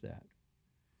believe that.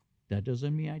 That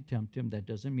doesn't mean I tempt Him. That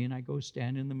doesn't mean I go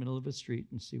stand in the middle of a street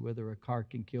and see whether a car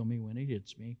can kill me when it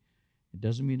hits me. It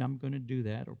doesn't mean I'm going to do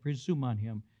that or presume on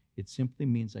Him. It simply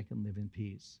means I can live in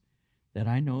peace. That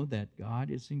I know that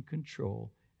God is in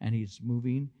control and He's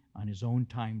moving on His own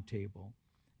timetable.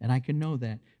 And I can know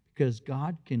that because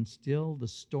God can still the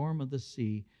storm of the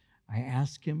sea. I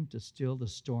ask Him to still the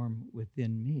storm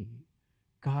within me.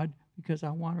 God, because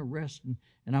I want to rest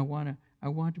and I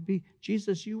want to be.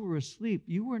 Jesus, you were asleep.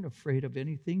 You weren't afraid of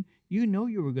anything. You know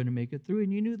you were going to make it through,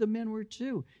 and you knew the men were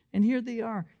too. And here they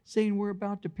are saying we're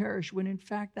about to perish when in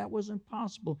fact that wasn't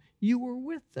possible. You were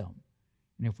with them.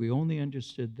 And if we only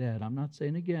understood that, I'm not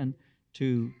saying again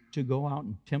to go out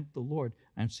and tempt the Lord.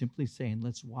 I'm simply saying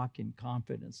let's walk in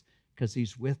confidence because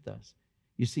He's with us.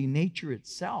 You see, nature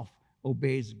itself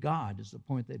obeys God is the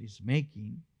point that He's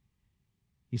making.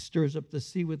 He stirs up the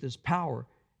sea with His power.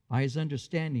 By His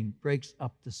understanding, breaks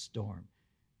up the storm.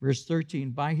 Verse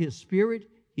 13, by His Spirit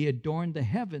He adorned the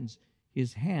heavens.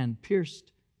 His hand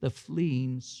pierced the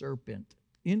fleeing serpent.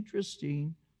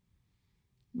 Interesting.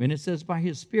 When it says by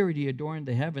His Spirit He adorned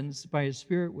the heavens, by His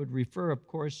Spirit would refer, of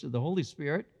course, to the Holy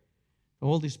Spirit. The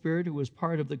Holy Spirit who was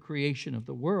part of the creation of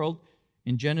the world.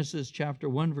 In Genesis chapter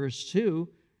 1, verse 2,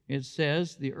 it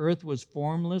says, the earth was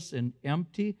formless and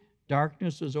empty.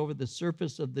 Darkness was over the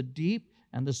surface of the deep,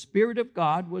 and the Spirit of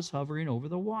God was hovering over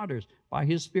the waters. By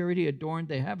His Spirit He adorned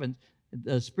the heavens.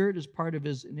 The Spirit is part of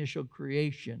His initial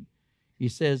creation. He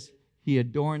says He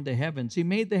adorned the heavens. He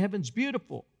made the heavens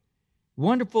beautiful,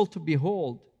 wonderful to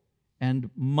behold, and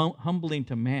humbling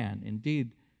to man.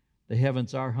 Indeed, the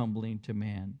heavens are humbling to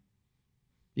man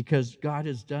because God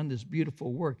has done this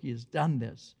beautiful work. He has done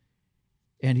this,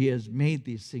 and He has made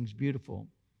these things beautiful.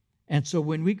 And so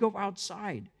when we go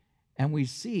outside and we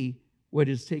see what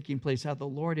is taking place, how the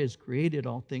Lord has created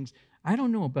all things, I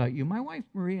don't know about you. My wife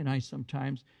Marie and I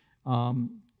sometimes,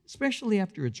 especially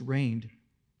after it's rained,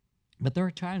 but there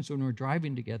are times when we're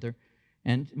driving together,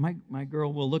 and my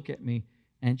girl will look at me,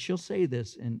 and she'll say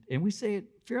this, and we say it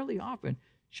fairly often.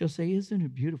 She'll say, isn't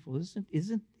it beautiful? Isn't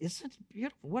it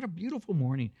beautiful? What a beautiful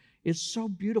morning. It's so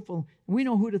beautiful. And we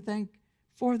know who to thank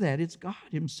for that. It's God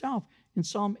Himself. In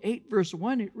Psalm 8, verse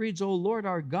 1, it reads, O Lord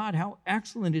our God, how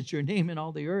excellent is your name in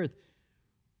all the earth,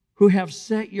 who have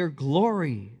set your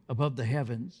glory above the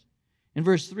heavens. In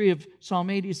verse 3 of Psalm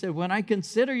 8, he said, when I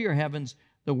consider your heavens,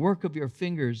 the work of your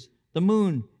fingers, the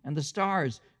moon and the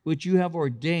stars, which you have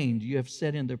ordained, you have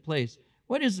set in their place.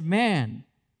 What is man,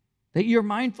 that you're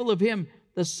mindful of him,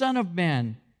 the Son of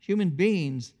Man, human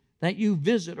beings, that you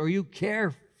visit or you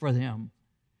care for them?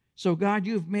 So God,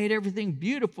 you've made everything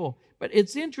beautiful. But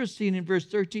it's interesting in verse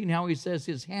 13 how he says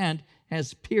his hand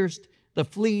has pierced the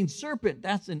fleeing serpent.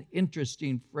 That's an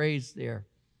interesting phrase there.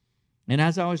 And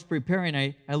as I was preparing,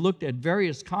 I looked at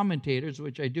various commentators,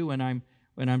 which I do when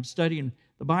I'm studying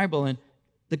the Bible, and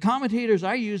the commentators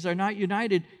I use are not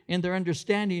united in their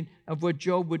understanding of what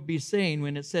Job would be saying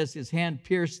when it says his hand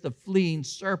pierced the fleeing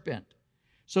serpent.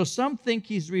 So some think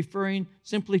he's referring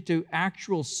simply to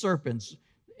actual serpents,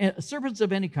 serpents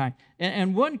of any kind.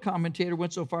 And one commentator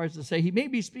went so far as to say he may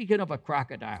be speaking of a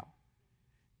crocodile.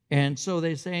 And so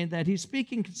they're saying that he's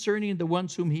speaking concerning the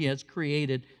ones whom he has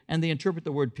created, and they interpret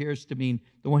the word pierced to mean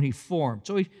the one he formed.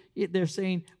 So they're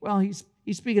saying, well, he's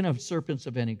speaking of serpents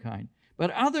of any kind.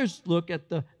 But others look at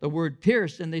the word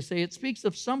pierced, and they say it speaks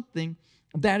of something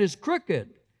that is crooked.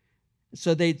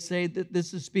 So they'd say that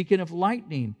this is speaking of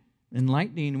lightning. And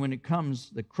lightning, when it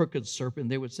comes, the crooked serpent,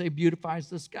 they would say, beautifies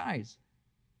the skies.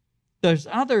 There's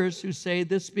others who say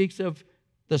this speaks of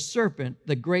the serpent,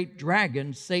 the great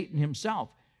dragon, Satan himself.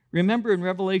 Remember in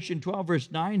Revelation 12,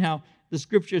 verse 9, how the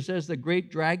scripture says the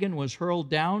great dragon was hurled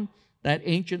down, that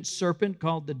ancient serpent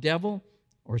called the devil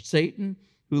or Satan,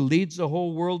 who leads the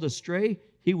whole world astray.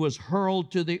 He was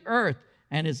hurled to the earth,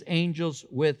 and his angels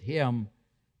with him.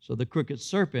 So the crooked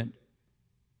serpent,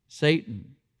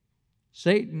 Satan.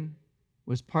 Satan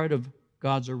was part of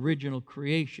God's original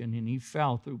creation, and he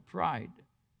fell through pride.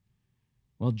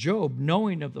 Well, Job,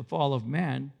 knowing of the fall of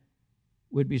man,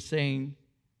 would be saying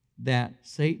that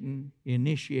Satan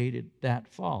initiated that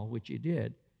fall, which he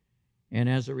did. And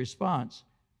as a response,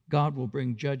 God will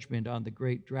bring judgment on the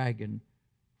great dragon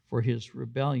for his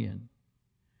rebellion.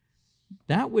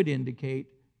 That would indicate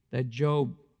that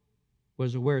Job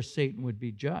was aware Satan would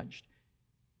be judged.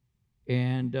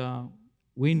 And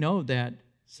we know that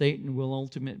Satan will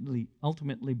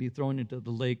ultimately be thrown into the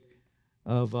lake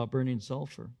of burning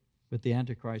sulfur with the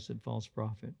Antichrist and false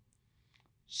prophet.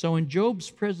 So in Job's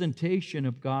presentation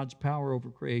of God's power over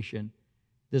creation,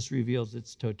 this reveals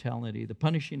its totality. The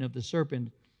punishing of the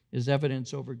serpent is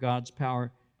evidence over God's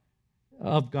power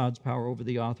over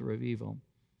the author of evil.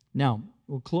 Now,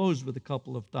 we'll close with a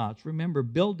couple of thoughts. Remember,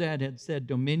 Bildad had said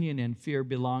dominion and fear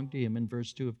belonged to him in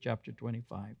verse 2 of chapter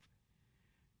 25.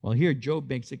 Well, here Job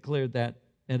makes it clear that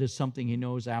that is something he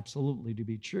knows absolutely to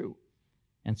be true.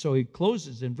 And so he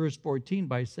closes in verse 14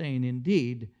 by saying,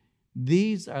 indeed,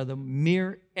 these are the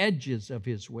mere edges of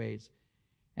his ways,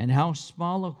 and how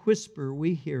small a whisper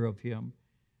we hear of him,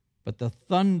 but the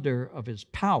thunder of his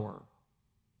power,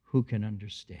 who can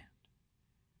understand?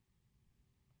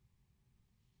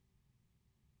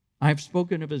 I have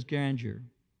spoken of his grandeur,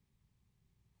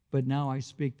 but now I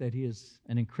speak that he is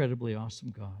an incredibly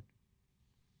awesome God.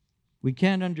 We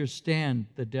can't understand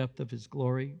the depth of his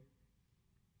glory.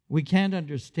 We can't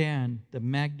understand the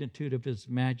magnitude of his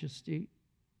majesty.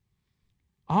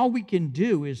 All we can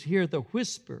do is hear the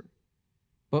whisper,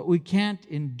 but we can't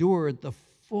endure the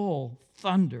full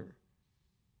thunder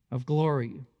of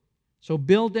glory. So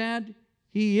Bildad,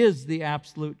 he is the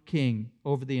absolute king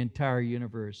over the entire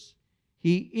universe.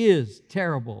 He is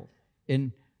terrible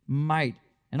in might,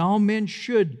 and all men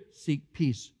should seek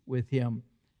peace with him.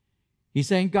 He's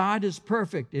saying God is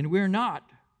perfect, and we're not.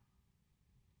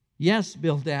 Yes,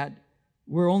 Bildad,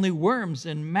 we're only worms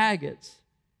and maggots.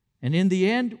 And in the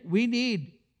end, we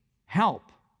need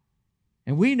help.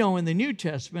 And we know in the New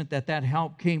Testament that that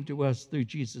help came to us through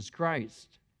Jesus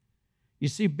Christ. You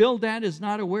see, Bildad is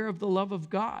not aware of the love of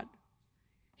God.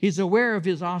 He's aware of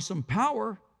his awesome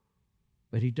power,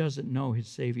 but he doesn't know his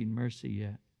saving mercy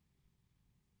yet.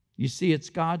 You see, it's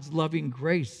God's loving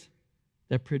grace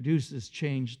that produces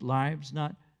changed lives,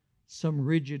 not some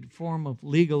rigid form of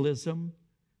legalism,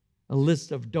 a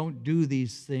list of don't do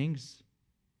these things.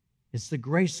 It's the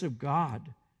grace of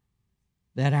God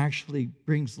that actually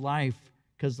brings life,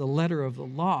 because the letter of the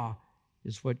law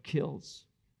is what kills.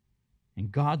 And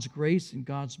God's grace and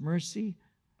God's mercy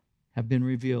have been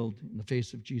revealed in the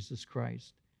face of Jesus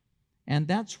Christ. And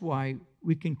that's why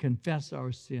we can confess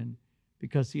our sin,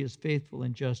 because he is faithful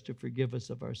and just to forgive us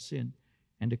of our sin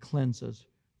and to cleanse us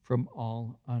from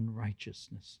all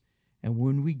unrighteousness. And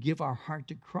when we give our heart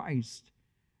to Christ,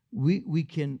 we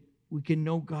can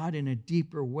know God in a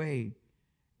deeper way.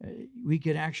 We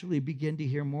can actually begin to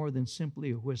hear more than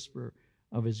simply a whisper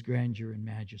of his grandeur and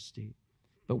majesty.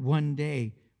 But one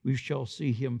day we shall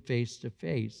see him face to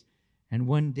face. And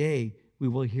one day we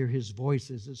will hear his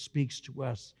voice as it speaks to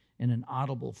us in an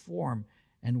audible form.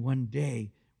 And one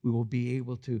day we will be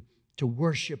able to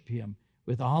worship him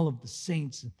with all of the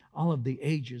saints and all of the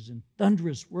ages in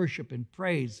thunderous worship and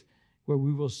praise, where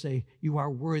we will say, you are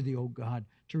worthy, O God,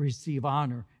 to receive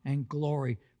honor and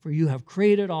glory, for you have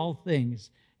created all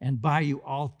things, and by you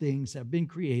all things have been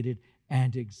created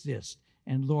and exist.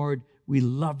 And Lord, we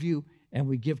love you and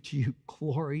we give to you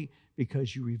glory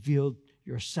because you revealed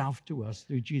yourself to us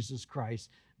through Jesus Christ.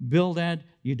 Bildad,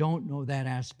 you don't know that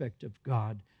aspect of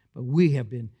God, but we have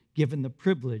been given the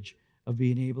privilege of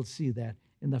being able to see that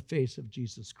in the face of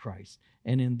Jesus Christ.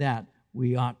 And in that,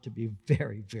 we ought to be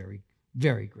very, very,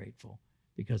 very grateful,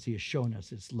 because he has shown us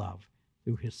his love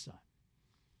through his Son.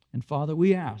 And Father,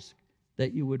 we ask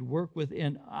that you would work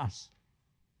within us,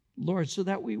 Lord, so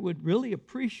that we would really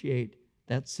appreciate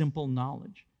that simple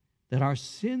knowledge that our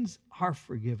sins are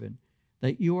forgiven,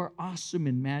 that you are awesome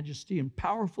in majesty and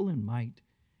powerful in might.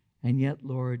 And yet,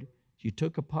 Lord, you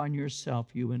took upon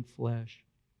yourself human flesh.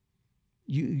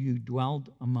 You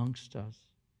dwelled amongst us.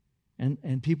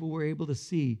 And people were able to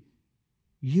see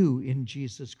you in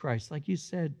Jesus Christ. Like you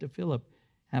said to Philip,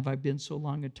 have I been so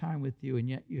long a time with you, and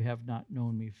yet you have not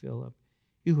known me, Philip?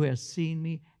 You who has seen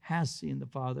me has seen the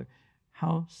Father.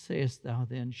 How sayest thou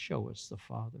then, show us the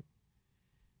Father?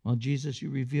 Well, Jesus,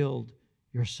 you revealed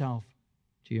yourself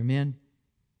to your men,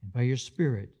 and by your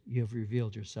Spirit, you have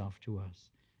revealed yourself to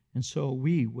us. And so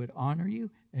we would honor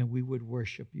you, and we would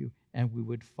worship you, and we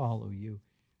would follow you.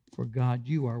 For God,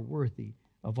 you are worthy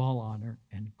of all honor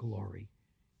and glory,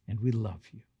 and we love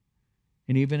you.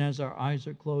 And even as our eyes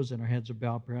are closed and our heads are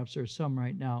bowed, perhaps there are some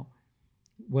right now,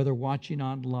 whether watching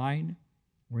online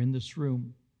or in this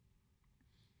room,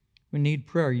 who need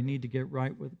prayer. You need to get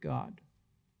right with God.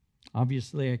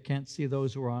 Obviously, I can't see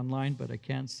those who are online, but I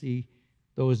can see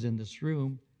those in this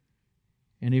room.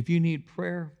 And if you need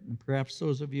prayer, and perhaps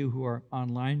those of you who are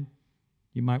online,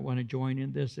 you might want to join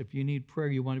in this. If you need prayer,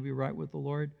 you want to be right with the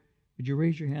Lord, would you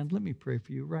raise your hand? Let me pray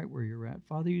for you right where you're at.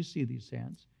 Father, you see these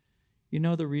hands. You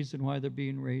know the reason why they're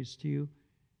being raised to you.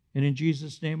 And in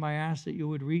Jesus' name, I ask that you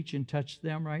would reach and touch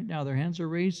them right now. Their hands are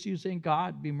raised to you, saying,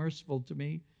 God, be merciful to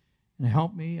me and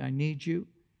help me. I need you.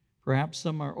 Perhaps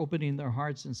some are opening their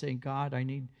hearts and saying, God, I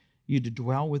need you to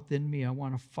dwell within me. I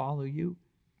want to follow you.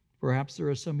 Perhaps there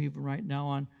are some even right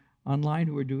now online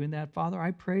who are doing that. Father,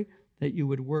 I pray that you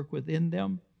would work within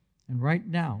them, and right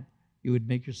now you would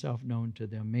make yourself known to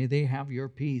them. May they have your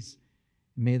peace.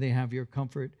 May they have your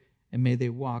comfort, and may they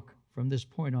walk from this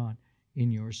point on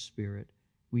in your Spirit.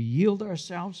 We yield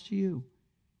ourselves to you,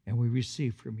 and we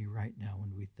receive from you right now,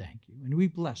 and we thank you, and we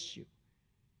bless you.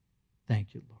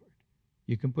 Thank you, Lord.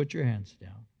 You can put your hands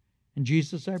down. And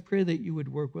Jesus, I pray that you would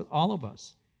work with all of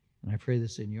us, and I pray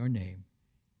this in your name.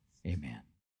 Amen.